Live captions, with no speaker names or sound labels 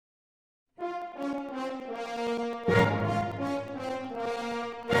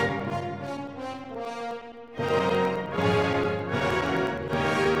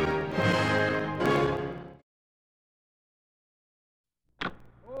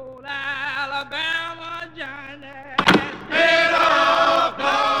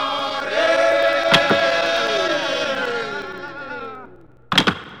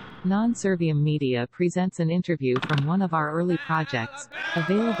Non-Servium Media presents an interview from one of our early projects,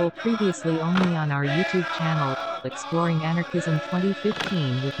 available previously only on our YouTube channel, Exploring Anarchism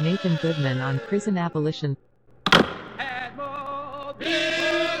 2015 with Nathan Goodman on prison abolition.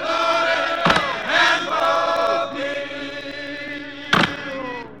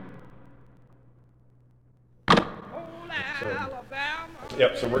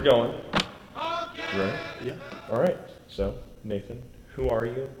 So we're going. Right? Yeah. All right. So, Nathan, who are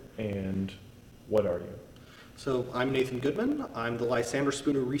you and what are you? So I'm Nathan Goodman. I'm the Lysander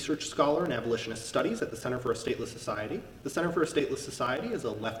Spooner Research Scholar in Abolitionist Studies at the Center for a Stateless Society. The Center for a Stateless Society is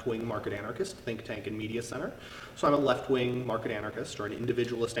a left-wing market anarchist think tank and media center. So I'm a left-wing market anarchist or an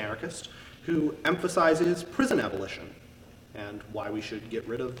individualist anarchist who emphasizes prison abolition and why we should get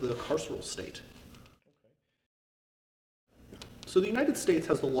rid of the carceral state. So the United States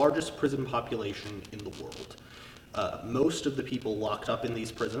has the largest prison population in the world. Most of the people locked up in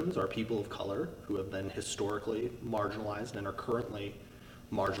these prisons are people of color who have been historically marginalized and are currently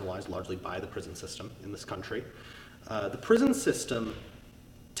marginalized largely by the prison system in this country. The prison system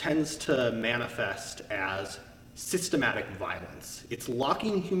tends to manifest as systematic violence. It's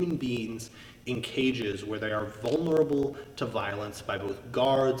locking human beings in cages where they are vulnerable to violence by both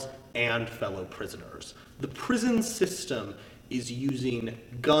guards and fellow prisoners. The prison system is using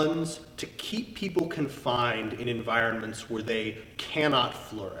guns to keep people confined in environments where they cannot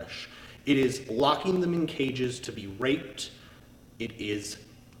flourish. It is locking them in cages to be raped. It is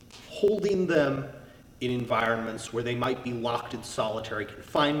holding them in environments where they might be locked in solitary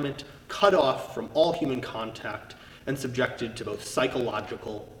confinement, cut off from all human contact, and subjected to both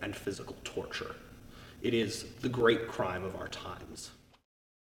psychological and physical torture. It is the great crime of our times.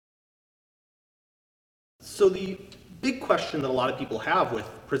 So the big question that a lot of people have with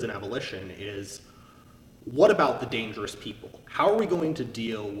prison abolition is, what about the dangerous people? How are we going to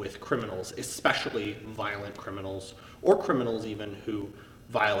deal with criminals, especially violent criminals, or criminals even who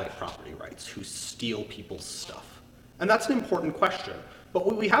violate property rights, who steal people's stuff? And that's an important question. But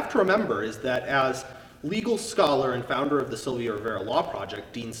what we have to remember is that, as legal scholar and founder of the Sylvia Rivera Law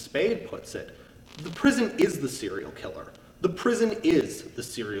Project, Dean Spade, puts it, the prison is the serial killer. The prison is the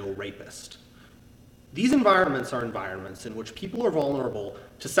serial rapist. These environments are environments in which people are vulnerable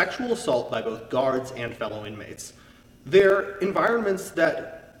to sexual assault by both guards and fellow inmates. They're environments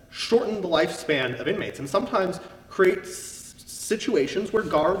that shorten the lifespan of inmates and sometimes create situations where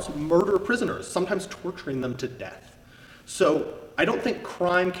guards murder prisoners, sometimes torturing them to death. So I don't think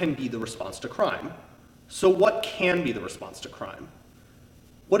crime can be the response to crime. So what can be the response to crime?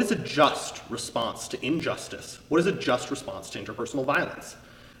 What is a just response to injustice? What is a just response to interpersonal violence?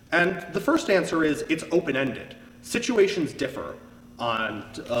 And the first answer is it's open-ended. Situations differ,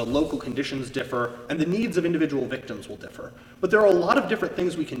 local conditions differ, and the needs of individual victims will differ. But there are a lot of different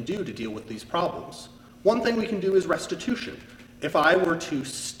things we can do to deal with these problems. One thing we can do is restitution. If I were to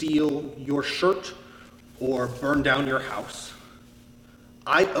steal your shirt or burn down your house,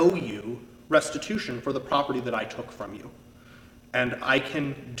 I owe you restitution for the property that I took from you. And I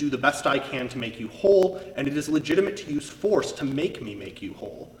can do the best I can to make you whole, and it is legitimate to use force to make me make you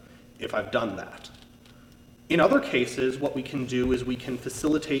whole if I've done that. In other cases, what we can do is we can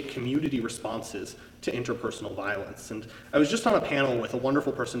facilitate community responses to interpersonal violence. And I was just on a panel with a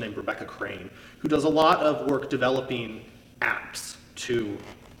wonderful person named Rebecca Crane, who does a lot of work developing apps to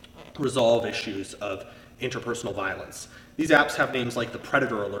resolve issues of interpersonal violence. These apps have names like the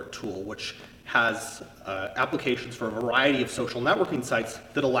Predator Alert tool, which has applications for a variety of social networking sites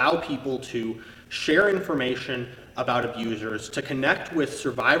that allow people to share information about abusers, to connect with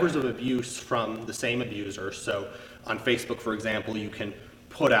survivors of abuse from the same abuser. So on Facebook, for example, you can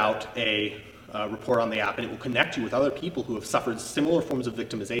put out a report on the app and it will connect you with other people who have suffered similar forms of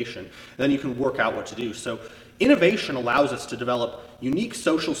victimization. And then you can work out what to do. So innovation allows us to develop unique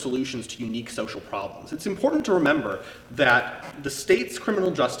social solutions to unique social problems. It's important to remember that the state's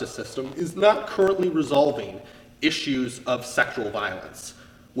criminal justice system is not currently resolving issues of sexual violence,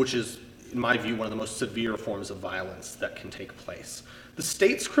 which is, in my view, one of the most severe forms of violence that can take place. The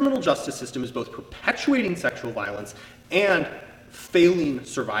state's criminal justice system is both perpetuating sexual violence and failing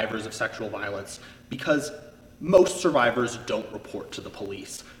survivors of sexual violence because most survivors don't report to the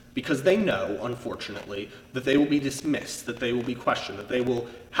police, because they know, unfortunately, that they will be dismissed, that they will be questioned, that they will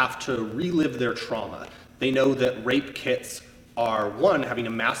have to relive their trauma. They know that rape kits are, one, having a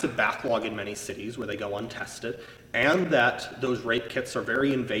massive backlog in many cities where they go untested, and that those rape kits are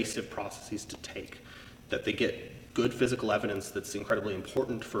very invasive processes to take, that they get good physical evidence that's incredibly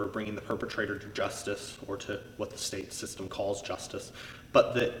important for bringing the perpetrator to justice, or to what the state system calls justice,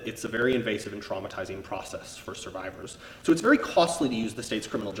 but that it's a very invasive and traumatizing process for survivors. So it's very costly to use the state's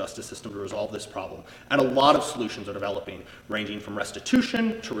criminal justice system to resolve this problem, and a lot of solutions are developing, ranging from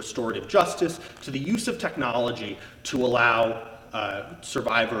restitution to restorative justice to the use of technology to allow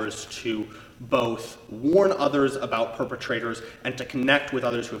survivors to both warn others about perpetrators and to connect with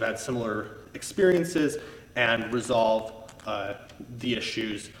others who have had similar experiences and resolve the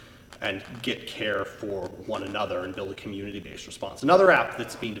issues and get care for one another and build a community-based response. Another app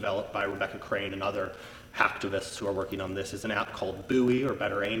that's being developed by Rebecca Crane and other hacktivists who are working on this is an app called Buoy, or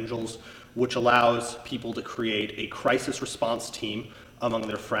Better Angels, which allows people to create a crisis response team among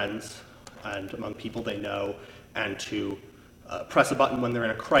their friends and among people they know, and to press a button when they're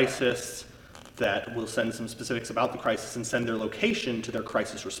in a crisis that will send some specifics about the crisis and send their location to their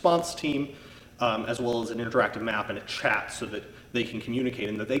crisis response team, as well as an interactive map and a chat so that they can communicate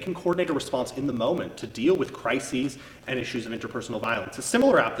and that they can coordinate a response in the moment to deal with crises and issues of interpersonal violence. A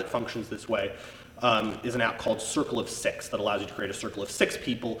similar app that functions this way is an app called Circle of Six that allows you to create a circle of 6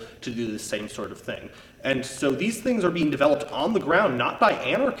 people to do the same sort of thing. And so these things are being developed on the ground, not by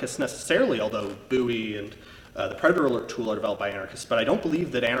anarchists necessarily, although Buoy and the Predator Alert tool are developed by anarchists, but I don't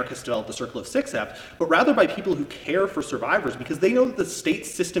believe that anarchists developed the Circle of Six app, but rather by people who care for survivors because they know that the state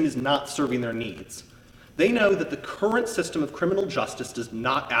system is not serving their needs. They know that the current system of criminal justice does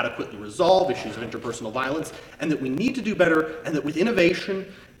not adequately resolve issues of interpersonal violence, and that we need to do better, and that with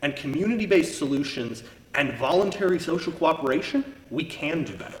innovation and community-based solutions and voluntary social cooperation, we can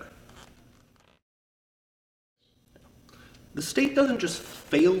do better. The state doesn't just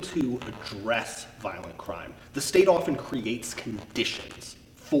fail to address violent crime. The state often creates conditions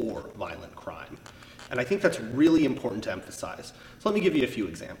for violent crime. And I think that's really important to emphasize. So let me give you a few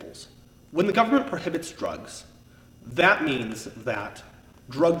examples. When the government prohibits drugs, that means that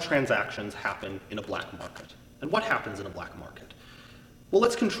drug transactions happen in a black market. And what happens in a black market? Well,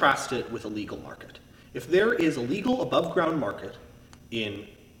 let's contrast it with a legal market. If there is a legal above-ground market in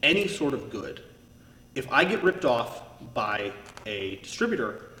any sort of good, if I get ripped off by a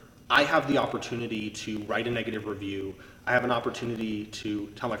distributor, I have the opportunity to write a negative review. I have an opportunity to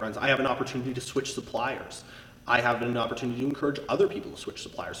tell my friends. I have an opportunity to switch suppliers. I have an opportunity to encourage other people to switch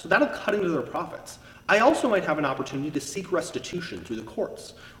suppliers. So that'll cut into their profits. I also might have an opportunity to seek restitution through the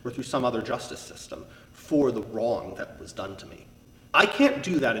courts or through some other justice system for the wrong that was done to me. I can't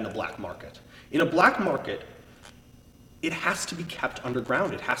do that in a black market. In a black market, it has to be kept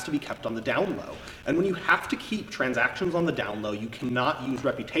underground. It has to be kept on the down low. And when you have to keep transactions on the down low, you cannot use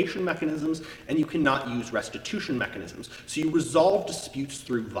reputation mechanisms and you cannot use restitution mechanisms. So you resolve disputes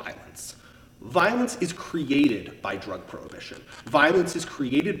through violence. Violence is created by drug prohibition. Violence is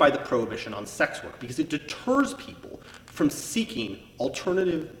created by the prohibition on sex work because it deters people from seeking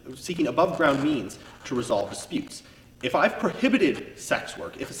above ground means to resolve disputes. If I've prohibited sex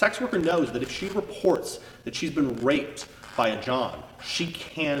work, if a sex worker knows that if she reports that she's been raped by a John, she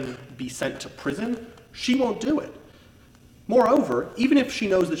can be sent to prison, she won't do it. Moreover, even if she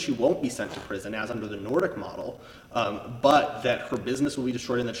knows that she won't be sent to prison, as under the Nordic model, but that her business will be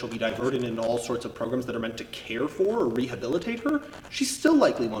destroyed and that she'll be diverted into all sorts of programs that are meant to care for or rehabilitate her, she still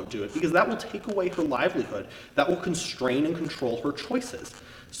likely won't do it because that will take away her livelihood. That will constrain and control her choices.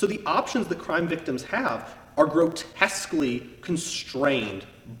 So the options that crime victims have are grotesquely constrained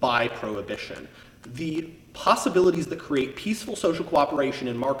by prohibition. The possibilities that create peaceful social cooperation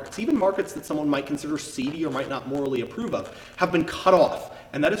in markets, even markets that someone might consider seedy or might not morally approve of, have been cut off,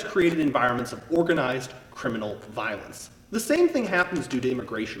 and that has created environments of organized criminal violence. The same thing happens due to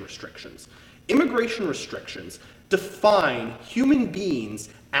immigration restrictions. Immigration restrictions define human beings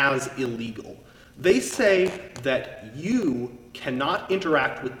as illegal. They say that you cannot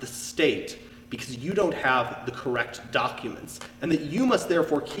interact with the state because you don't have the correct documents, and that you must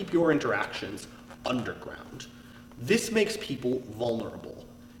therefore keep your interactions underground. This makes people vulnerable.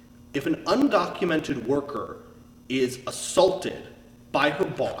 If an undocumented worker is assaulted by her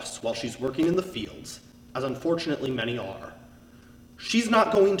boss while she's working in the fields, as unfortunately many are, she's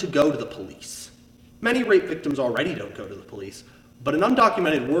not going to go to the police. Many rape victims already don't go to the police, but an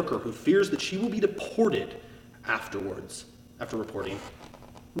undocumented worker who fears that she will be deported afterwards, after reporting,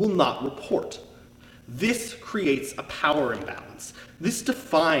 will not report. This creates a power imbalance. This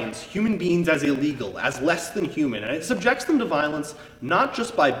defines human beings as illegal, as less than human, and it subjects them to violence not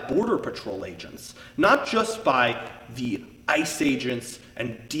just by Border Patrol agents, not just by the ICE agents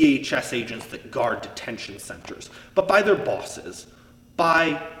and DHS agents that guard detention centers, but by their bosses,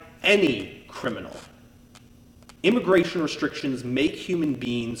 by any criminal. Immigration restrictions make human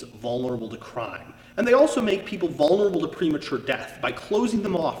beings vulnerable to crime. And they also make people vulnerable to premature death by closing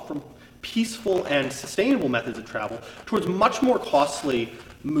them off from peaceful and sustainable methods of travel towards much more costly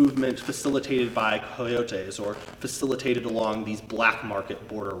movement facilitated by coyotes or facilitated along these black market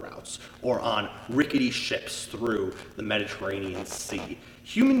border routes or on rickety ships through the Mediterranean Sea.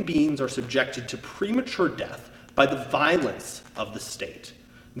 Human beings are subjected to premature death by the violence of the state.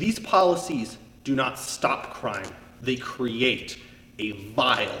 These policies do not stop crime, they create a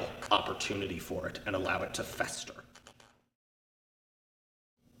vile opportunity for it and allow it to fester.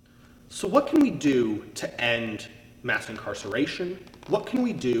 So what can we do to end mass incarceration? What can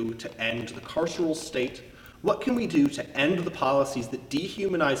we do to end the carceral state? What can we do to end the policies that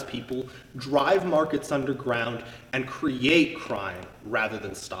dehumanize people, drive markets underground, and create crime rather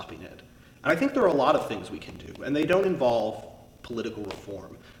than stopping it? And I think there are a lot of things we can do, and they don't involve political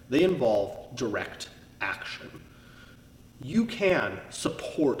reform. They involve direct action. You can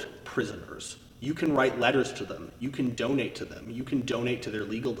support prisoners. You can write letters to them. You can donate to them. You can donate to their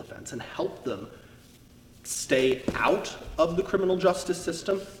legal defense and help them stay out of the criminal justice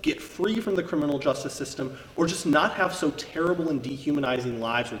system, get free from the criminal justice system, or just not have so terrible and dehumanizing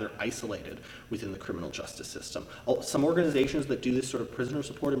lives where they're isolated within the criminal justice system. Some organizations that do this sort of prisoner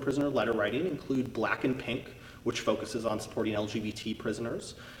support and prisoner letter writing include Black and Pink, which focuses on supporting LGBT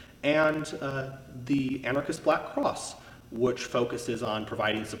prisoners, and the anarchist Black Cross, which focuses on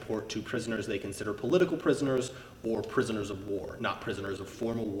providing support to prisoners they consider political prisoners or prisoners of war, not prisoners of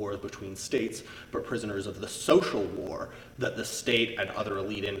formal wars between states, but prisoners of the social war that the state and other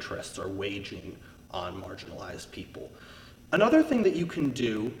elite interests are waging on marginalized people. Another thing that you can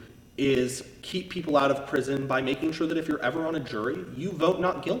do is keep people out of prison by making sure that if you're ever on a jury, you vote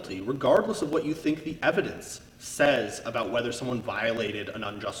not guilty, regardless of what you think the evidence says about whether someone violated an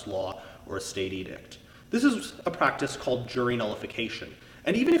unjust law or a state edict. This is a practice called jury nullification.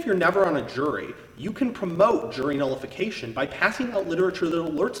 And even if you're never on a jury, you can promote jury nullification by passing out literature that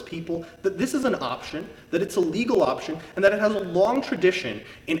alerts people that this is an option, that it's a legal option, and that it has a long tradition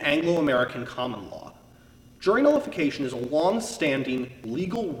in Anglo-American common law. Jury nullification is a long-standing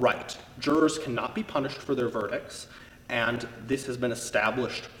legal right. Jurors cannot be punished for their verdicts, and this has been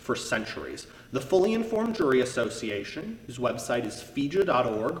established for centuries. The Fully Informed Jury Association, whose website is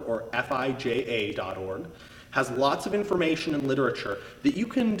fija.org or fija.org, has lots of information and literature that you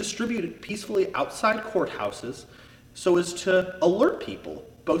can distribute peacefully outside courthouses so as to alert people,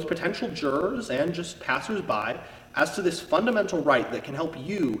 both potential jurors and just passersby, as to this fundamental right that can help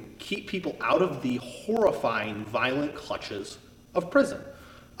you keep people out of the horrifying, violent clutches of prison.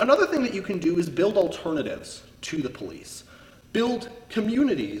 Another thing that you can do is build alternatives to the police. Build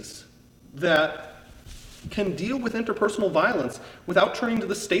communities that can deal with interpersonal violence without turning to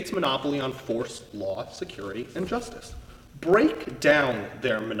the state's monopoly on force, law, security, and justice. Break down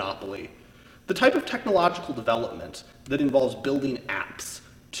their monopoly. The type of technological development that involves building apps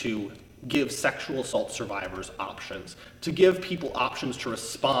to give sexual assault survivors options, to give people options to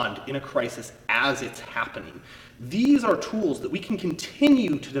respond in a crisis as it's happening. These are tools that we can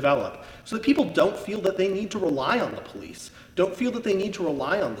continue to develop so that people don't feel that they need to rely on the police, don't feel that they need to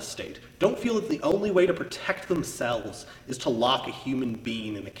rely on the state, don't feel that the only way to protect themselves is to lock a human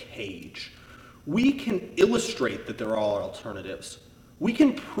being in a cage. We can illustrate that there are alternatives. We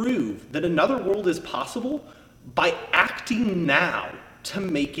can prove that another world is possible by acting now to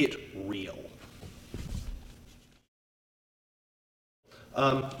make it real.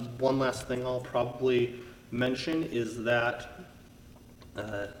 One last thing I'll probably mention is that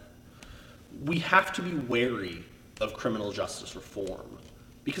we have to be wary of criminal justice reform.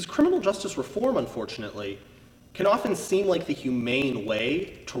 Because criminal justice reform, unfortunately, can often seem like the humane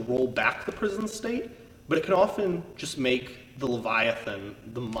way to roll back the prison state, but it can often just make the Leviathan,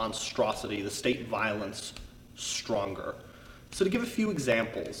 the monstrosity, the state violence stronger. So to give a few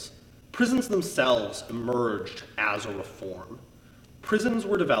examples, prisons themselves emerged as a reform. Prisons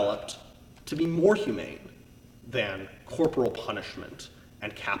were developed to be more humane than corporal punishment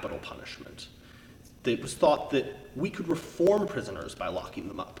and capital punishment. It was thought that we could reform prisoners by locking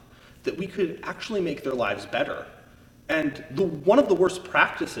them up, that we could actually make their lives better. And one of the worst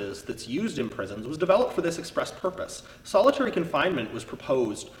practices that's used in prisons was developed for this express purpose. Solitary confinement was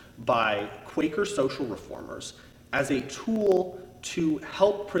proposed by Quaker social reformers as a tool to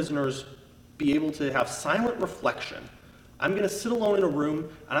help prisoners be able to have silent reflection. I'm going to sit alone in a room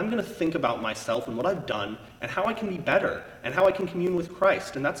and I'm going to think about myself and what I've done and how I can be better and how I can commune with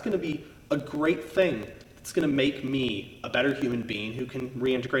Christ. And that's going to be a great thing. It's going to make me a better human being who can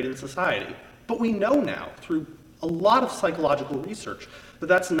reintegrate in society. But we know now through a lot of psychological research that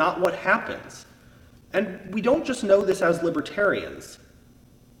that's not what happens. And we don't just know this as libertarians.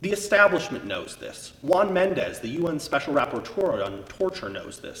 The establishment knows this. Juan Mendez, the UN Special Rapporteur on Torture,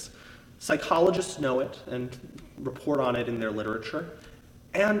 knows this. Psychologists know it and report on it in their literature.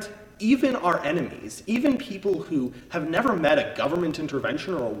 And even our enemies, even people who have never met a government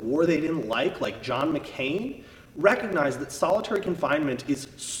intervention or a war they didn't like John McCain, recognize that solitary confinement is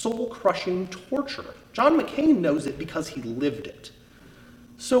soul-crushing torture. John McCain knows it because he lived it.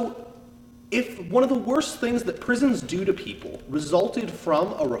 So, if one of the worst things that prisons do to people resulted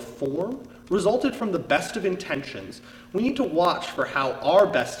from a reform, resulted from the best of intentions, we need to watch for how our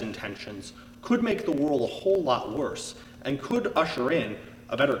best intentions could make the world a whole lot worse and could usher in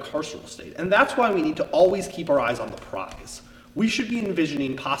a better carceral state. And that's why we need to always keep our eyes on the prize. We should be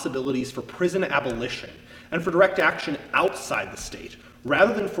envisioning possibilities for prison abolition and for direct action outside the state,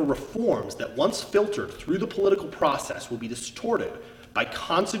 rather than for reforms that once filtered through the political process will be distorted by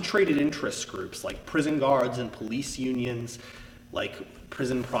concentrated interest groups like prison guards and police unions, like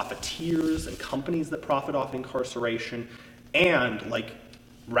prison profiteers and companies that profit off incarceration, and like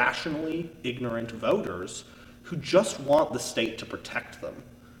rationally ignorant voters who just want the state to protect them.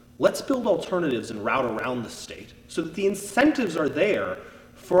 Let's build alternatives and route around the state so that the incentives are there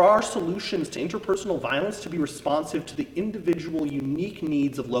for our solutions to interpersonal violence to be responsive to the individual unique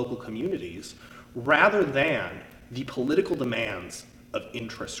needs of local communities rather than the political demands of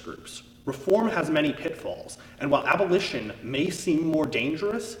interest groups. Reform has many pitfalls, and while abolition may seem more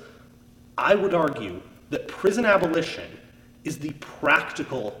dangerous, I would argue that prison abolition is the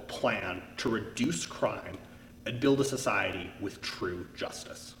practical plan to reduce crime and build a society with true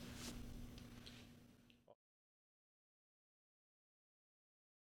justice.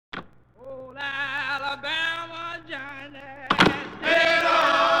 Old Alabama Johnny, stayed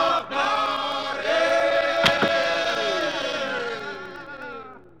up party.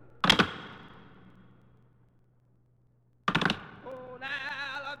 Old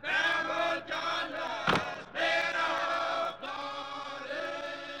Alabama Johnny, stayed up party.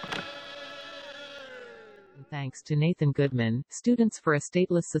 Thanks to Nathan Goodman, Students for a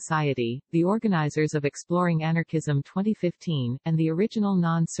Stateless Society, the organizers of Exploring Anarchism 2015, and the original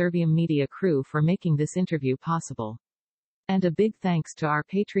Non-Serviam Media crew for making this interview possible. And a big thanks to our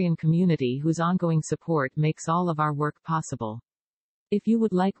Patreon community whose ongoing support makes all of our work possible. If you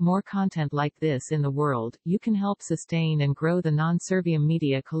would like more content like this in the world, you can help sustain and grow the Non-Serviam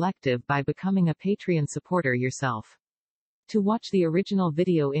Media Collective by becoming a Patreon supporter yourself. To watch the original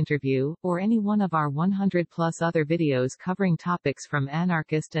video interview, or any one of our 100+ other videos covering topics from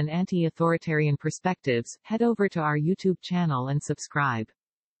anarchist and anti-authoritarian perspectives, head over to our YouTube channel and subscribe.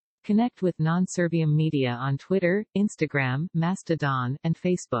 Connect with Non-Serviam Media on Twitter, Instagram, Mastodon, and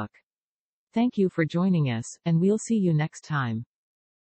Facebook. Thank you for joining us, and we'll see you next time.